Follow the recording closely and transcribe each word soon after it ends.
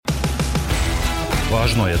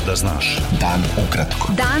Važno je da znaš. Dan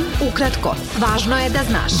ukratko. Dan ukratko. Važno je da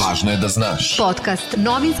znaš. Važno je da znaš. Podcast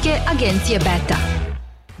novinske agencije Beta.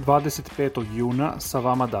 25. juna sa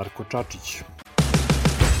vama Darko Čačić.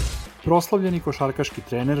 Proslavljeni košarkaški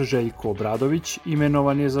trener Željko Obradović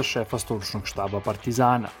imenovan je za šefa stručnog štaba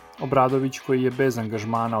Partizana. Obradović, koji je bez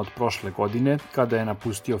angažmana od prošle godine, kada je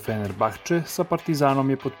napustio Fenerbahče, sa Partizanom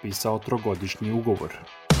je potpisao trogodišnji ugovor.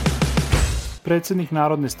 Predsednik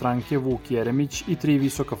Narodne stranke Vuk Jeremić i 3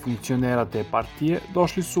 visoka funkcionera te partije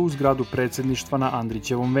došli su u zgradu predsedništva na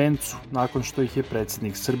Andrićevom vencu, nakon što ih je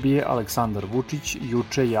predsednik Srbije Aleksandar Vučić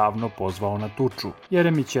juče javno pozvao na tuču.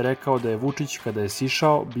 Jeremić je rekao da je Vučić, kada je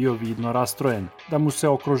sišao, bio vidno rastrojen, da mu se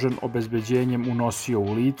okružen obezbeđenjem unosio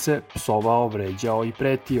u lice, psovao, vređao i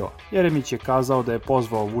pretio. Jeremić je kazao da je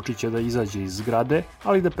pozvao Vučića da izađe iz zgrade,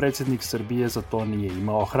 ali da predsednik Srbije za to nije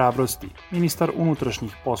imao hrabrosti. Ministar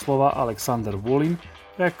unutrašnjih poslova Aleksandar Vulin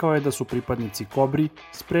rekao je da su pripadnici Kobri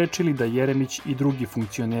sprečili da Jeremić i drugi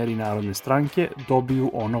funkcioneri Narodne stranke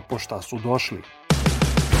dobiju ono po šta su došli.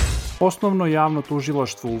 Osnovno javno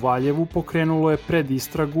tužilaštvo u Valjevu pokrenulo je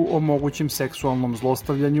predistragu o mogućem seksualnom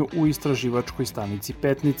zlostavljanju u istraživačkoj stanici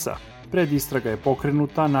Petnica. Predistraga je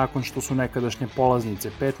pokrenuta nakon što su nekadašnje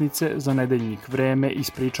polaznice Petnice za nedeljnik Vreme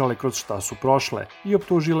ispričale kroz šta su prošle i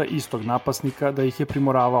optužile istog napasnika da ih je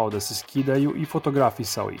primoravao da se skidaju i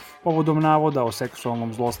fotografisao ih. Povodom navoda o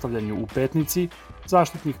seksualnom zlostavljanju u Petnici,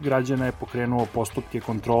 Zaštitnik građana je pokrenuo postupke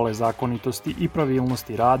kontrole zakonitosti i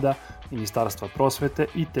pravilnosti rada Ministarstva prosvete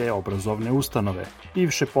i te obrazovne ustanove.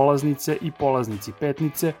 Bivše polaznice i polaznici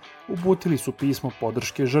Petnice uputili su pismo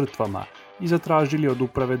podrške žrtvama i zatražili od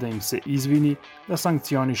uprave da im se izvini, da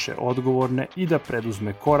sankcioniše odgovorne i da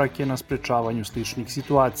preduzme korake na sprečavanju sličnih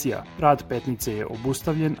situacija. Rad Petnice je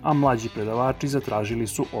obustavljen, a mlađi predavači zatražili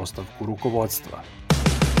su ostavku rukovodstva.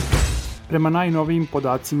 Prema najnovijim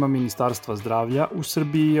podacima Ministarstva zdravlja, u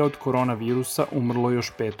Srbiji je od koronavirusa umrlo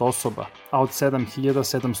još 5 osoba, a od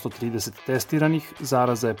 7730 testiranih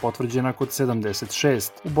zaraza je potvrđena kod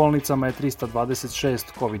 76. U bolnicama je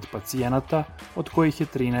 326 COVID pacijenata, od kojih je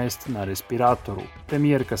 13 na respiratoru.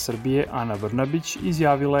 Premijerka Srbije Ana Brnabić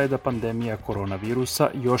izjavila je da pandemija koronavirusa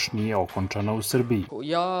još nije okončana u Srbiji.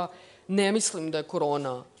 Ja ne mislim da je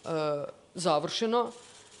korona završena.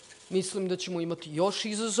 Mislim da ćemo imati još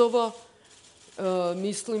izazova.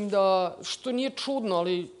 Mislim da, što nije čudno,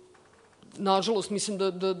 ali nažalost mislim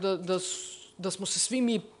da smo se svi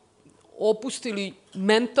mi opustili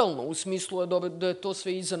mentalno u smislu da je to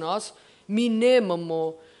sve iza nas. Mi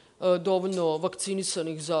nemamo dovoljno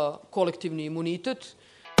vakcinisanih za kolektivni imunitet.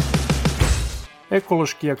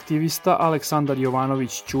 Ekološki aktivista Aleksandar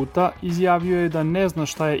Jovanović Ćuta izjavio je da ne zna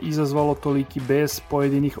šta je izazvalo toliki bes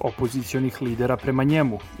pojedinih opozicionih lidera prema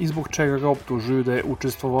njemu i zbog čega ga optužuju da je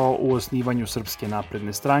učestvovao u osnivanju Srpske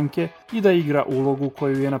napredne stranke i da igra ulogu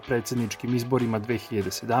koju je na predsjedničkim izborima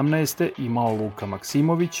 2017. imao Luka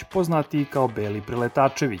Maksimović, poznatiji kao Beli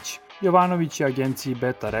Preletačević. Jovanović je agenciji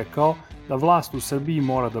Beta rekao da vlast u Srbiji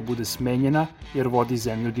mora da bude smenjena jer vodi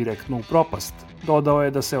zemlju direktno u propast. Dodao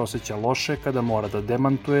je da se osjeća loše kada mora da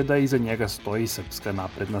demantuje da iza njega stoji Srpska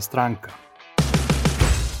napredna stranka.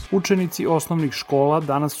 Učenici osnovnih škola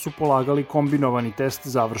danas su polagali kombinovani test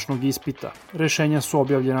završnog ispita. Rešenja su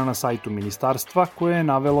objavljena na sajtu ministarstva, koje je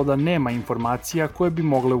navelo da nema informacija koje bi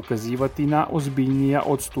mogle ukazivati na ozbiljnija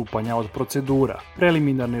odstupanja od procedura.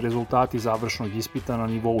 Preliminarni rezultati završnog ispita na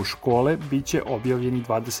nivou škole biće objavljeni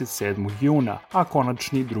 27. juna, a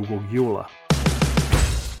konačni 2. jula.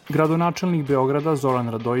 Gradonačelnik Beograda Zoran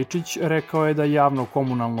Radojičić rekao je da javno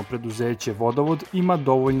komunalno preduzeće Vodovod ima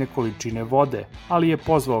dovoljne količine vode, ali je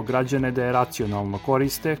pozvao građane da je racionalno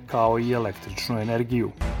koriste kao i električnu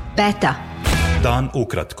energiju. Beta. Dan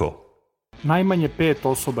ukratko. Najmanje 5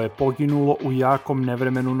 osoba je poginulo u jakom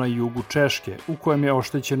nevremenu na jugu Češke, u kojem je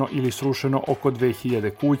oštećeno ili srušeno oko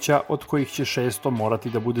 2000 kuća, od kojih će 600 morati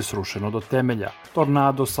da bude srušeno do temelja.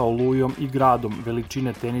 Tornado sa olujom i gradom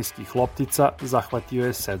veličine teniskih loptica zahvatio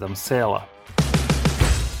je 7 sela.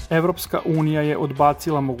 Evropska unija je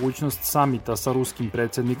odbacila mogućnost samita sa ruskim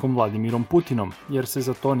predsjednikom Vladimirom Putinom, jer se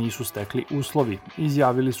za to nisu stekli uslovi,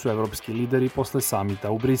 izjavili su evropski lideri posle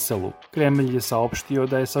samita u Briselu. Kremlj je saopštio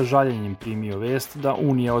da je sa žaljenjem primio vest da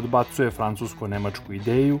Unija odbacuje francusko-nemačku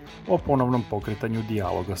ideju o ponovnom pokretanju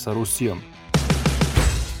dijaloga sa Rusijom.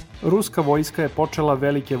 Ruska vojska je počela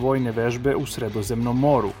velike vojne vežbe u Sredozemnom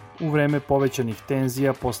moru, u vreme povećanih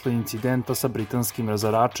tenzija posle incidenta sa britanskim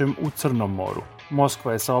razaračem u Crnom moru.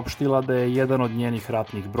 Moskva je saopštila da je jedan od njenih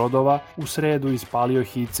ratnih brodova u sredu ispalio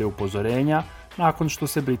hice upozorenja nakon što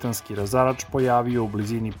se britanski razarač pojavio u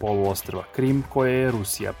blizini poluostrva Krim koje je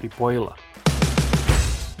Rusija pripojila.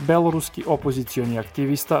 beloruski opozicioni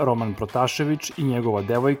aktivista Roman Protašević i njegova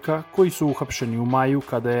devojka, koji su uhapšeni u maju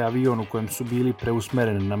kada je avion u kojem su bili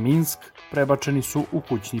preusmeren na Minsk, prebačeni su u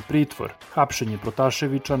kućni pritvor. Hapšenje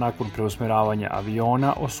Protaševića nakon preusmeravanja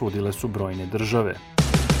aviona osudile su brojne države.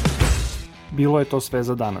 Bilo je to sve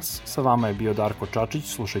za danas. Sa vama je bio Darko Čačić,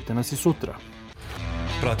 slušajte nas i sutra.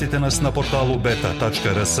 Pratite nas na portalu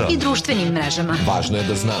beta.rs I društvenim mrežama. Važno je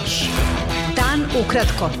da znaš. Dan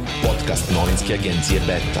ukratko. Podcast novinske agencije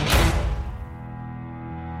Beta.